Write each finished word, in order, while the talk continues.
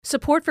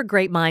Support for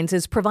Great Minds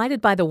is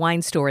provided by the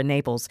Wine Store in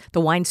Naples.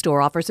 The Wine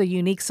Store offers a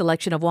unique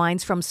selection of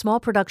wines from small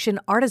production,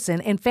 artisan,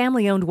 and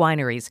family-owned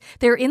wineries.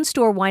 Their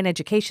in-store wine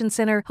education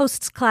center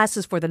hosts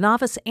classes for the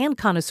novice and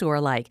connoisseur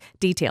alike.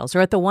 Details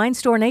are at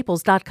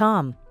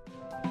thewinestorenaples.com.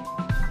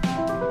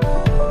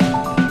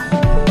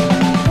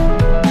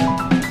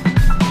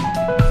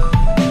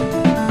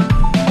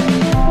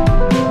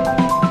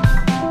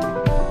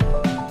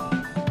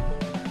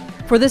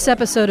 For this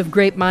episode of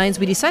Great Minds,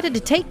 we decided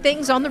to take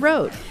things on the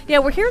road. Yeah,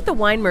 we're here at the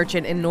Wine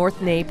Merchant in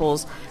North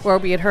Naples, where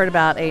we had heard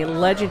about a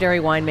legendary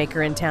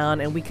winemaker in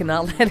town, and we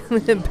cannot let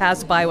him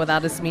pass by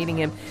without us meeting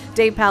him.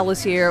 Dave Powell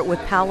is here with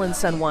Powell &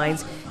 Son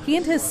Wines. He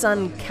and his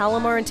son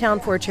Callum are in town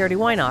for a charity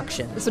wine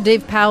auction. So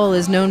Dave Powell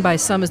is known by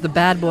some as the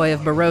bad boy of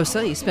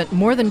Barossa. He spent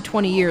more than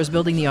 20 years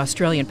building the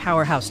Australian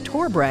powerhouse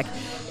Torbreck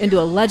into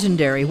a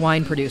legendary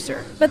wine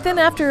producer. But then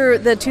after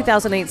the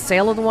 2008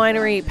 sale of the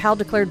winery, Powell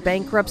declared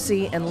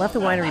bankruptcy and left the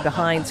winery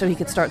behind so he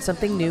could start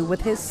something new with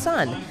his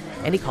son.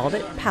 And he called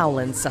it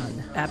Powell &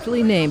 Son.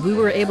 Aptly named. We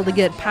were able to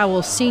get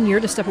Powell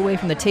Sr. to step away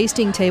from the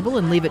tasting table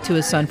and leave it to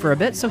his son for a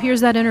bit. So here's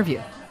that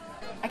interview.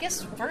 I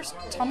guess first,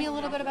 tell me a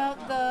little bit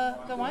about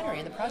the winery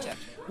and the project.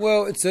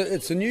 Well,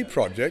 it's a new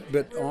project,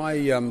 but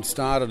I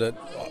started it.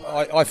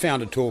 I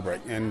founded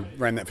Torbreck and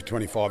ran that for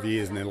 25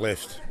 years, and then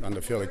left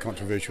under fairly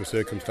controversial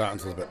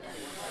circumstances. But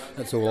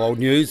that's all old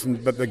news.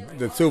 But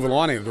the silver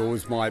lining of it all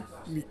was my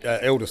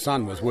elder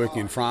son was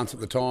working in France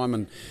at the time,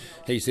 and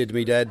he said to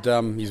me, "Dad,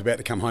 he's about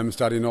to come home and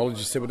study enology."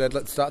 He said, "Well, Dad,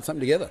 let's start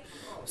something together."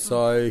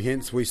 So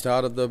hence we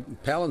started the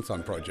Powell &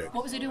 Son project.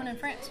 What was he doing in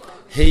France?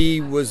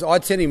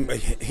 I'd sent him,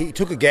 he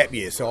took a gap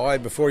year, so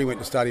before he went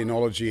to study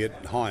enology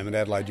at home at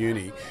Adelaide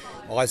Uni,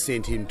 I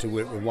sent him to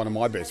work with one of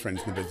my best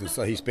friends in the business.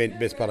 So he spent the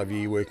best part of a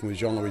year working with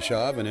Jean-Louis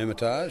Chave in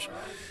Hermitage,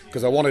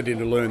 because I wanted him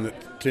to learn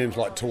that terms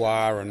like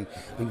terroir and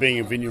being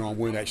a vigneron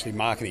weren't actually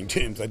marketing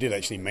terms. They did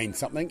actually mean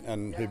something,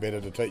 and who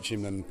better to teach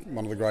him than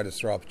one of the greatest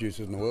terroir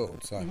producers in the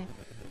world. So. Mm-hmm.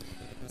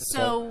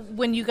 So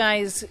when you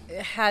guys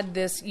had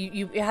this,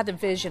 you had the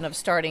vision of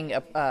starting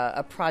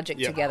a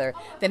project together.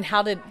 Then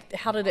how did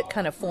it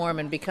kind of form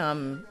and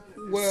become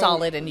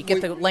solid, and you get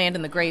the land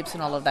and the grapes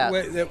and all of that?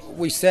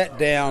 We sat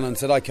down and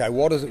said, okay,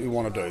 what is it we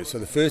want to do? So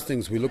the first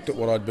things, we looked at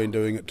what I'd been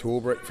doing at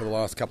Torbreck for the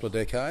last couple of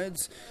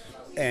decades,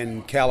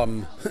 and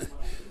Callum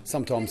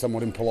sometimes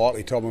somewhat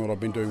impolitely told me what I've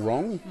been doing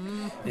wrong.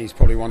 He's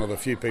probably one of the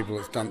few people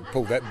that's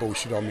pulled that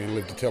bullshit on me and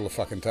lived to tell the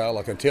fucking tale,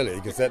 I can tell you,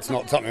 because that's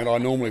not something that I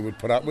normally would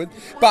put up with.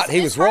 But he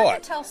was right. It's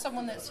hard to tell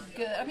someone that's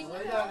good. I mean,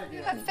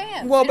 you have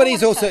fans. Well, but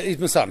he's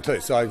my son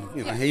too, so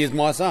he is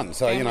my son.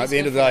 So at the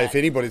end of the day, if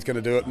anybody's going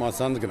to do it, my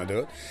son's going to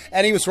do it.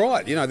 And he was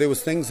right. There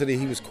was things that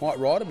he was quite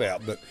right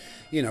about, but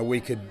we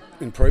could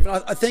improve.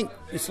 And I think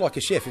it's like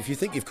a chef. If you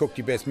think you've cooked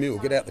your best meal,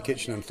 get out the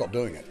kitchen and stop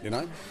doing it.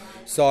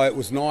 So it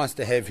was nice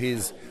to have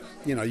his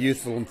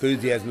youthful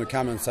enthusiasm to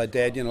come and say,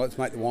 "Dad, let's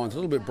make the wines a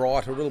little bit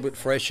brighter, a little bit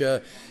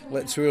fresher.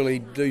 Let's really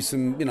do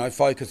some,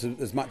 focus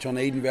as much on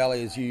Eden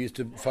Valley as you used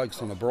to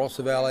focus on the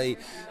Barossa Valley."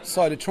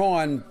 So to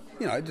try and,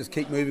 just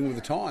keep moving with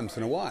the times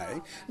in a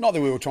way. Not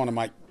that we were trying to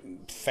make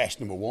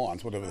fashionable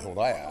wines, whatever the hell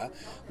they are.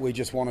 We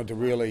just wanted to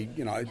really,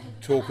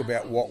 talk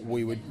about what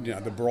we would,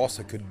 the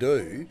Barossa could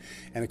do.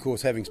 And of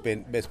course, having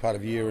spent the best part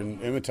of a year in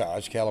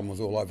Hermitage, Callum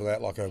was all over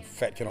that like a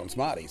fat kid on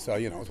Smarties. So,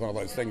 it's one of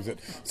those things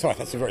sorry,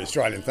 that's a very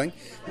Australian thing.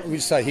 We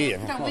just say here.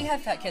 No, we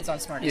have fat kids on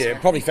Smarties. Yeah, here.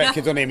 Probably fat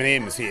kids on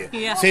M&M's here.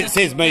 Yeah.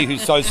 Says me,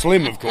 who's so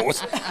slim, of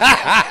course.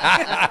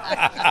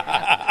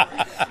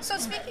 So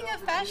speaking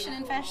of fashion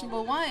and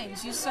fashionable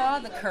wines, you saw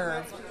the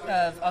curve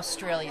of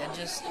Australia,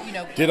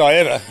 Did I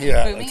ever?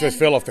 Yeah, it just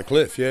fell off the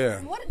cliff, yeah.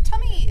 Tell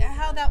me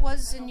how that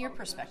was in your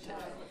perspective.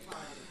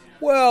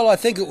 Well, I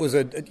think it was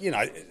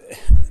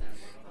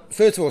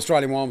first of all,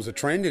 Australian wine was a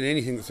trend, and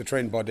anything that's a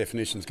trend by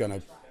definition is going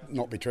to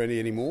not be trendy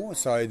anymore.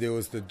 So there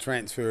was the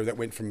transfer that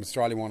went from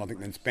Australian wine, I think,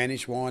 then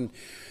Spanish wine,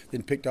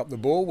 then picked up the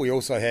ball. We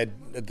also had,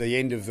 at the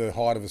end of the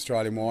height of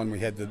Australian wine, we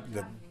had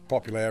the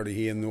popularity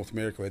here in North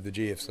America, we had the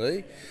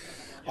GFC.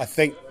 I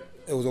think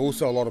there was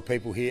also a lot of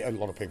people here, a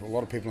lot of people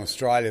in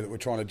Australia that were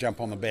trying to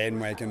jump on the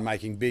bandwagon,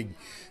 making big,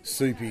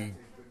 soupy,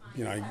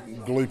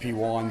 gloopy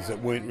wines that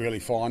weren't really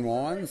fine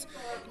wines.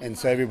 And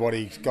so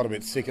everybody got a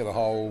bit sick of the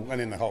whole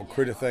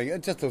critter thing.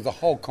 There was a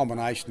whole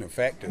combination of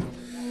factors.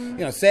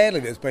 Sadly,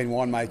 there's been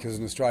winemakers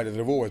in Australia that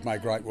have always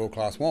made great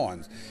world-class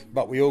wines,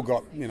 but we all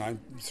got,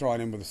 thrown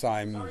in with the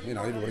same,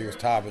 everybody was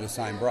tarred with the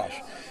same brush.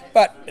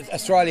 But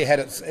Australia had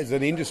as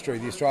an industry,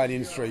 the Australian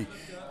industry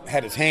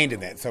had its hand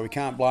in that, so we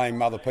can't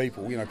blame other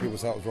people. People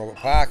say it was Robert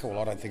Parker. Well,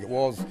 I don't think it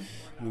was.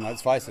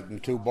 Let's face it,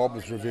 until Bob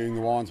was reviewing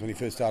the wines when he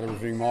first started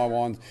reviewing my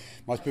wines,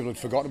 most people had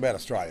forgotten about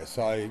Australia.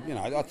 So,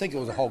 I think it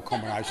was a whole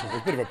combination. It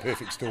was a bit of a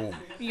perfect storm.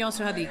 You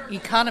also had the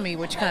economy,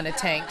 which kind of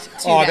tanked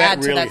to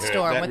add to that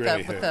storm.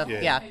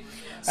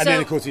 And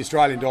then, of course, the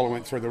Australian dollar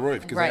went through the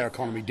roof because Right. our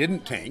economy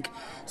didn't tank.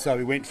 So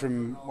we went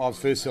from, I was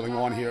first selling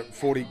wine here at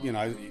 40,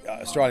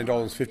 Australian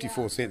dollars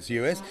 54 cents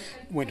US,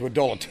 went to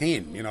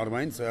 $1.10, you know what I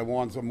mean? So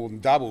wines are more than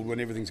doubled when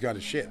everything's going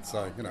to shit.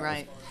 So,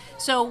 Right.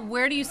 So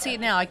where do you see it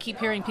now? I keep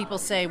hearing people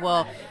say,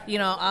 well,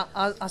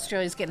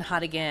 Australia's getting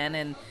hot again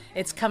and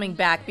it's coming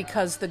back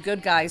because the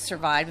good guys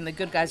survived and the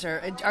good guys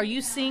are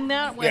you seeing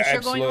that when you're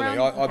absolutely. going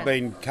around? I've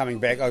been coming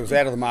back. I was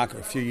out of the market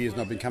for a few years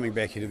and I've been coming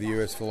back into the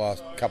US for the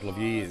last couple of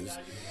years.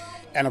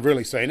 And I've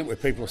really seen it where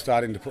people are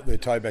starting to put their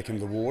toe back into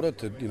the water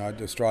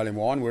to Australian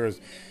wine,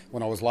 whereas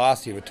when I was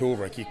last year with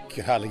Toolbrook, you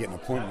could hardly get an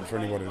appointment for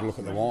anybody to look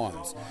at the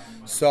wines.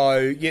 So,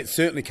 yeah, it's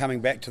certainly coming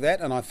back to that.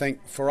 And I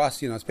think for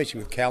us, especially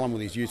with Callum,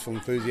 with his youthful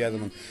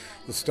enthusiasm and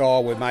the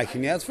style we're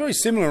making now, it's very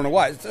similar in a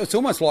way. It's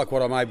almost like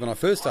what I made when I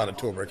first started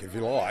Toolbrook, if you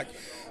like.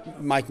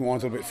 Making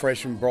wines a little bit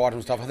fresh and brighter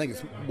and stuff. I think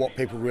it's what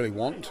people really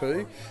want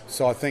to.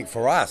 So I think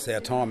for us, our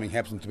timing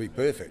happens to be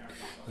perfect.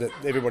 That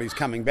everybody's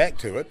coming back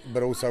to it,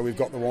 but also we've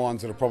got the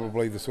wines that are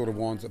probably the sort of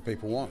wines that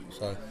people want.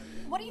 So.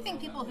 What do you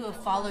think people who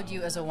have followed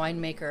you as a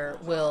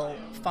winemaker will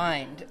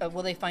find?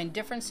 Will they find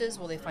differences?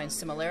 Will they find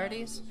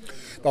similarities?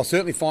 They'll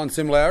certainly find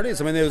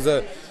similarities. I mean, there was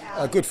a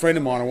good friend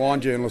of mine, a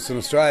wine journalist in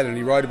Australia, and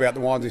he wrote about the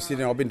wines. He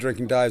said, I've been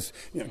drinking Dave's,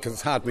 because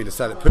it's hard for me to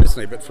say that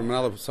personally, but from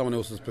someone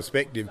else's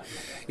perspective,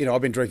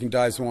 I've been drinking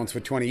Dave's wines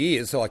for 20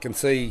 years, so I can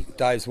see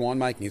Dave's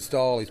winemaking, his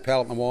style, his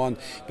palate in the wine.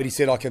 But he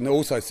said I can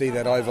also see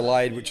that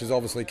overlaid, which is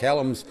obviously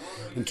Callum's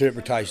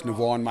interpretation of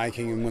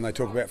winemaking, and when they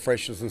talk about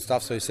freshness and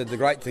stuff. So he said the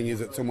great thing is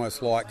it's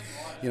almost like,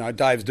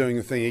 Dave's doing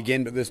the thing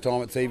again, but this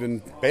time it's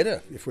even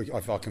better,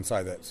 if I can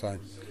say that. So.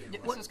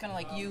 This is kind of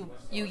like you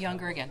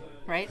younger again,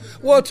 right?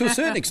 Well, to a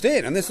certain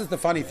extent, and this is the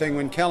funny thing,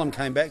 when Callum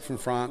came back from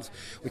France,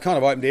 we kind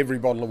of opened every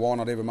bottle of wine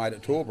I'd ever made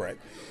at Toolbrook,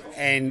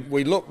 and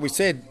we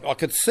said, I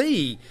could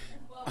see,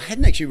 I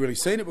hadn't actually really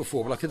seen it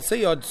before, but I could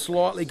see I'd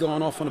slightly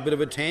gone off on a bit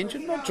of a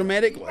tangent, not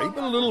dramatically,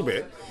 but a little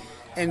bit.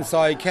 And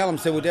so Callum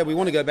said, well, Dad, we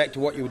want to go back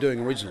to what you were doing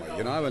originally,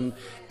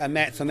 and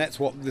that's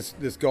what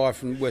this guy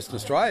from Western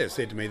Australia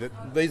said to me,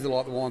 that these are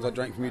like the wines I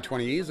drank from you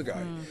 20 years ago.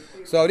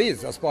 So it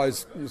is, I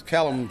suppose.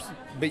 Callum's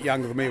a bit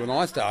younger than me when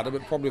I started,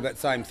 but probably that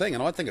same thing,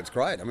 and I think it's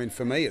great. I mean,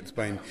 for me, it's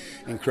been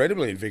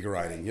incredibly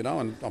invigorating, and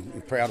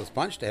I'm proud as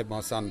punch to have my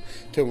son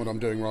tell me what I'm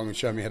doing wrong and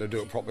show me how to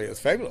do it properly. It's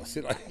fabulous,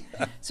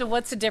 So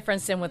what's the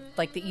difference then with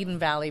like the Eden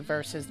Valley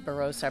versus the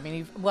Barossa? I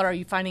mean, what are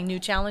you finding new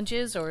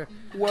challenges or?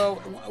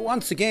 Well,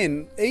 once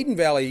again, Eden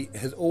Valley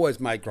has always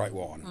made great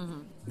wine.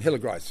 Mm-hmm. Hill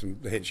of Grace from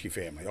the Henschke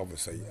family,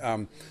 obviously.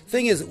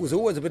 Thing is, it was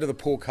always a bit of the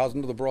poor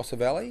cousin to the Barossa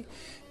Valley,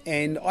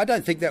 and I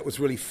don't think that was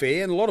really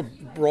fair. And a lot of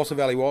Barossa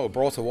Valley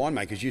Barossa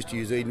winemakers used to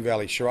use Eden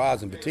Valley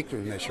Shiraz in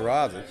particular in their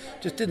Shiraz.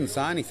 Just didn't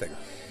say anything.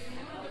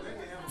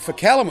 For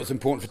Callum, it's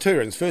important for two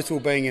reasons. First of all,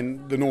 being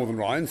in the Northern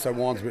Rhone, so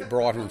wine's a bit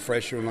brighter and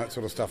fresher and that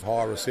sort of stuff,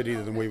 higher acidity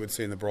than we would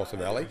see in the Barossa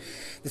Valley.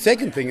 The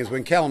second thing is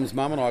when Callum's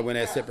mum and I went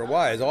our separate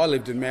ways, I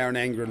lived in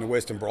Marananga in the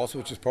Western Barossa,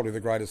 which is probably the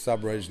greatest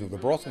sub-region of the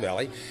Barossa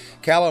Valley.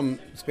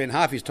 Callum spent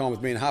half his time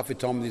with me and half his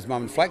time with his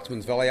mum in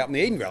Flaxman's Valley up in the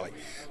Eden Valley.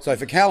 So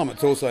for Callum,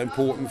 it's also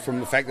important from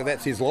the fact that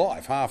that's his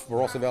life, half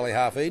Barossa Valley,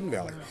 half Eden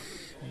Valley.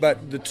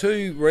 But the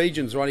two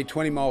regions are only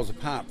 20 miles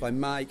apart. They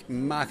make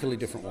markedly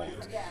different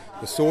wines.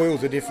 The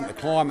soils are different, the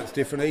climate's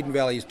different. Eden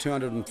Valley is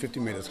 250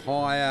 metres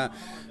higher,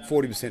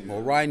 40% more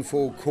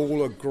rainfall,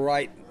 cooler,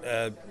 great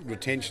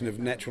retention of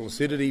natural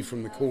acidity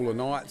from the cooler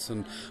nights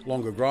and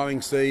longer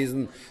growing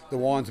season. The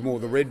wines are more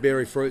the red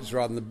berry fruits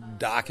rather than the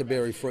darker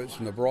berry fruits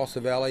from the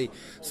Barossa Valley.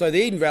 So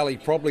the Eden Valley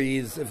probably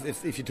is,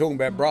 if you're talking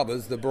about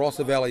brothers, the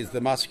Barossa Valley is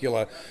the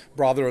muscular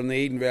brother and the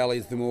Eden Valley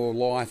is the more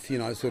lithe,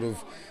 sort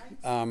of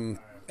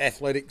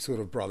athletic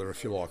sort of brother,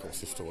 if you like, or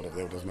sister,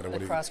 whatever. It doesn't matter.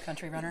 The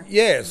cross-country runner.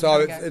 Yeah,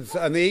 so it's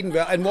and the Eden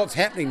Valley, and what's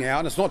happening now,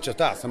 and it's not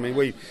just us. I mean,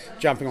 we're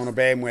jumping on a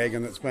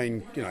bandwagon that's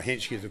been,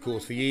 Henschke's, of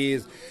course, for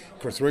years.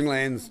 Chris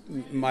Ringland's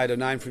made a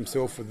name for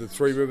himself with the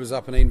Three Rivers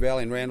up in Eden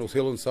Valley and Randall's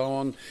Hill and so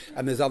on,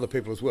 and there's other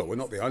people as well. We're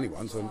not the only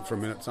ones, for a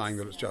minute, saying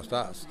that it's just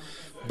us.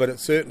 But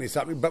it's certainly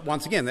something. But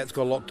once again, that's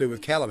got a lot to do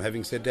with Callum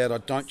having said, Dad, I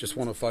don't just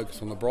want to focus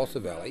on the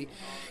Barossa Valley.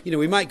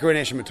 We make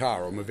Grenache and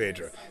Matara or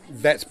Mourvedre.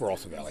 That's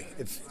Barossa Valley.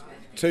 It's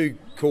too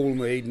cool in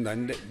the Eden,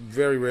 and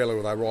very rarely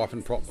will they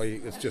ripen properly.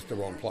 It's just the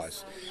wrong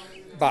place.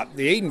 But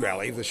the Eden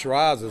Valley, the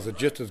Shirazes are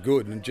just as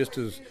good and just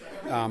as,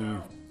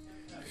 in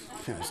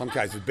some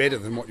cases, better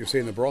than what you see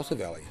in the Barossa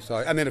Valley. So,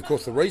 and then of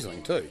course the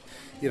Riesling too.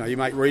 You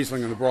make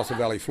Riesling on the Barossa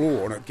Valley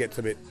floor and it gets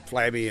a bit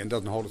flabby and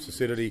doesn't hold its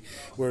acidity,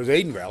 whereas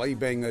Eden Valley,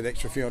 being that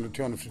extra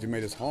 250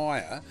 metres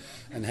higher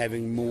and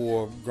having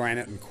more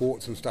granite and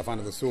quartz and stuff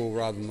under the soil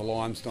rather than the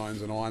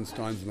limestones and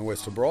ironstones in the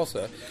western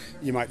Barossa,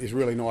 you make these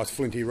really nice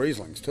flinty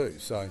Rieslings too.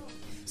 So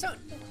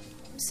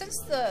since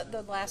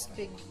the last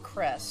big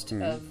crest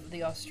of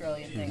the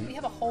Australian thing, we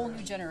have a whole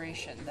new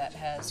generation that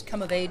has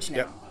come of age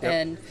now.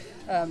 Yep.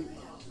 And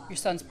Your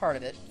son's part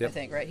of it, I Yep.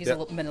 think, right? He's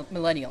Yep. a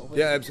millennial.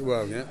 Yeah,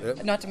 absolutely. Well,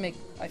 yeah. Not to make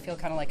I feel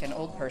kind of like an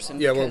old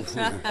person. Yeah, well, because,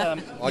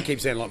 I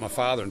keep sounding like my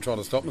father and trying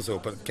to stop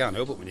myself, but can't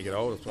help it when you get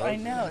older. I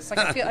know. It's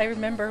like I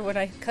remember when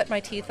I cut my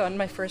teeth on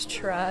my first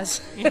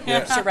Shiraz.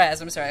 Shiraz,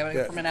 I'm sorry, I want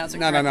to pronounce it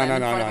correctly. I'm in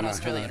front of an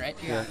Australian, right?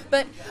 Yeah.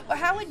 But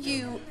how would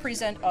you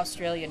present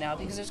Australia now?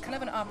 Because there's kind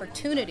of an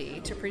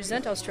opportunity to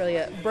present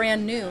Australia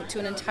brand new to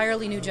an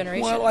entirely new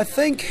generation. Well, I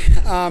think,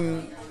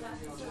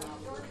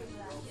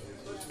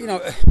 you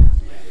know,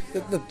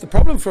 the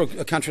problem for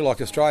a country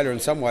like Australia in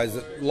some ways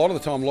that a lot of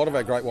the time, a lot of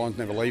our great wines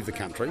never leave the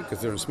country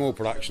because they're in small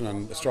production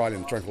and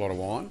Australians drink a lot of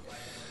wine.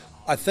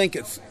 I think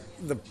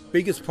the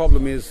biggest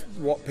problem is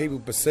what people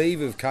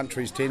perceive of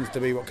countries tends to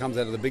be what comes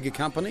out of the bigger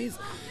companies.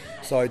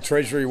 So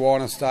Treasury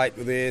Wine Estate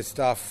with their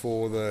stuff,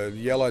 or the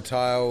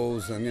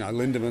Yellowtails and,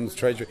 Lindeman's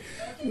Treasury.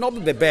 Not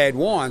that they're bad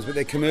wines, but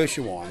they're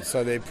commercial wines.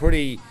 So they're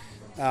pretty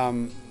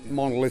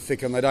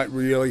monolithic and they don't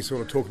really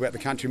sort of talk about the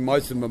country.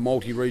 Most of them are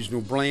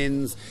multi-regional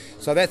blends.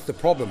 So that's the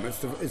problem.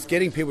 It's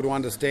getting people to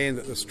understand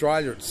that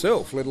Australia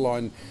itself, let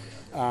alone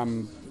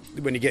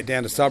when you get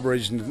down to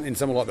sub-region in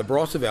somewhere like the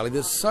Barossa Valley,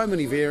 there's so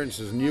many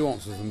variances,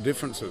 nuances and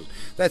differences.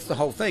 That's the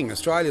whole thing.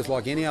 Australia's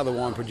like any other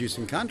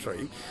wine-producing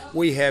country.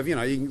 We have,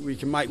 we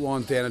can make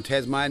wines down in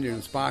Tasmania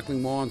and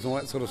sparkling wines and all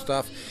that sort of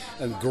stuff,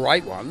 and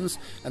great ones,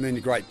 and then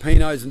the great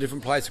Pinots in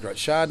different places, great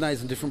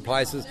Chardonnays in different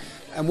places.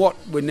 And what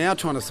we're now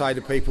trying to say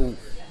to people,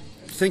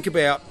 think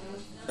about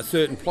a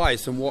certain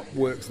place and what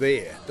works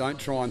there. Don't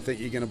try and think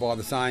you're going to buy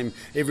the same,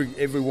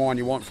 every wine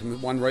you want from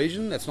one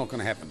region. That's not going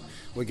to happen.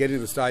 We're getting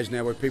to the stage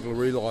now where people are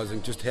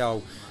realising just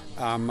how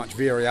much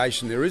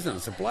variation there is, and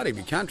it's a bloody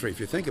big country if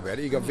you think about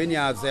it. You've got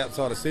vineyards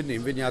outside of Sydney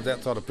and vineyards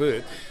outside of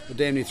Perth, but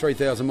damn near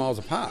 3,000 miles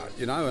apart,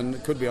 and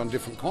it could be on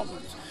different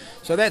continents.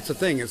 So that's the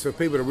thing, it's for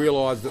people to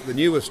realise that the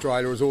new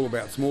Australia is all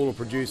about smaller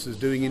producers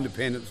doing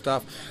independent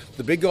stuff.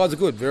 The big guys are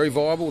good, very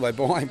viable. They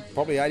buy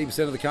probably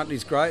 80% of the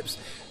country's grapes.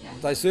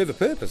 They serve a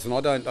purpose, and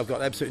I've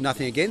got absolutely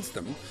nothing against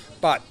them.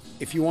 But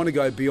if you want to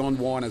go beyond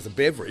wine as a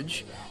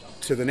beverage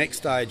to the next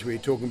stage where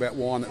you're talking about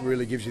wine that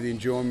really gives you the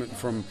enjoyment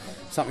from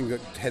something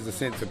that has a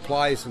sense of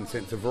place and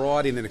sense of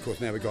variety, and then of course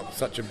now we've got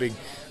such a big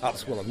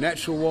upswell of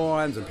natural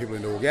wines and people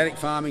into organic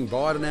farming,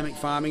 biodynamic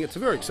farming. It's a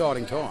very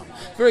exciting time.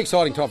 Very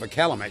exciting time for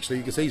Callum actually,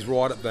 because he's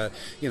right at the,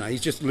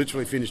 he's just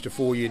literally finished a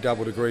 4-year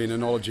double degree in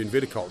enology and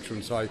viticulture,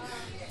 and so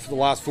for the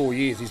last 4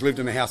 years he's lived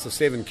in a house of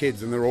 7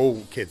 kids, and they're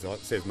all kids, like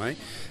it says me,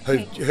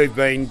 who've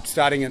been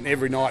starting it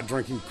every night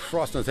drinking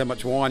Christ knows how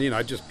much wine,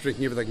 just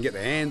drinking everything they can get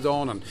their hands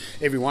on, and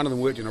every one of them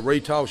worked in a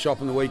retail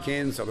shop on the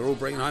weekends, so they're all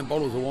bringing home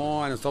bottles of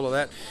wine and stuff like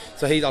that.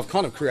 So I've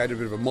kind of created a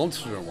bit of a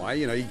monster in a way.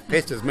 He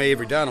pesters me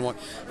every day, and I'm like,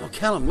 oh,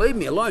 Callum, leave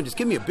me alone, just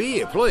give me a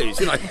beer, please.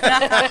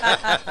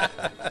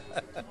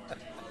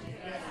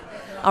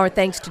 Our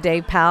thanks to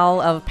Dave Powell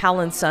of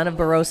Powell & Son of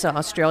Barossa,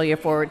 Australia,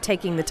 for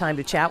taking the time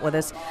to chat with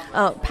us.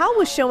 Powell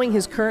was showing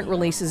his current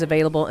releases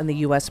available in the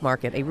U.S.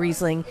 market, a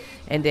Riesling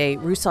and a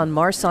Roussanne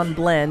Marsanne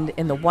blend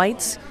in the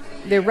whites.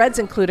 Their reds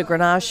include a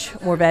Grenache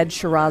Mourvedre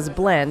Shiraz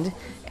blend,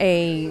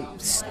 a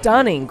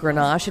stunning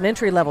Grenache, an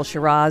entry-level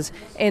Shiraz,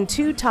 and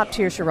 2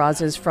 top-tier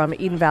Shirazes from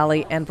Eden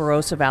Valley and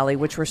Barossa Valley,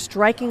 which were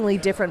strikingly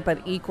different but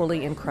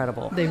equally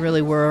incredible. They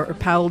really were.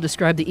 Powell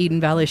described the Eden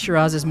Valley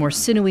Shiraz as more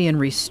sinewy and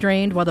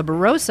restrained, while the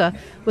Barossa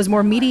was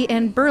more meaty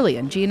and burly.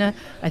 And Gina,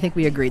 I think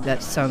we agreed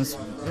that sounds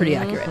pretty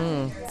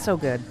accurate. So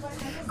good.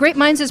 Great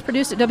Minds is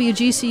produced at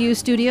WGCU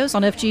Studios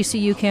on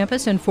FGCU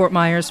campus in Fort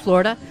Myers,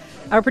 Florida.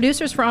 Our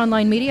producers for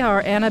online media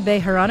are Anna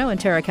Bejarano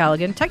and Tara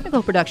Callaghan.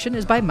 Technical production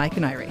is by Mike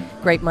and Irie.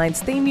 Great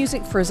Minds theme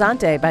music for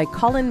Zante by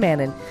Colin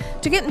Mannon.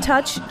 To get in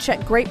touch, check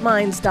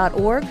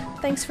greatminds.org.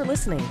 Thanks for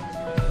listening.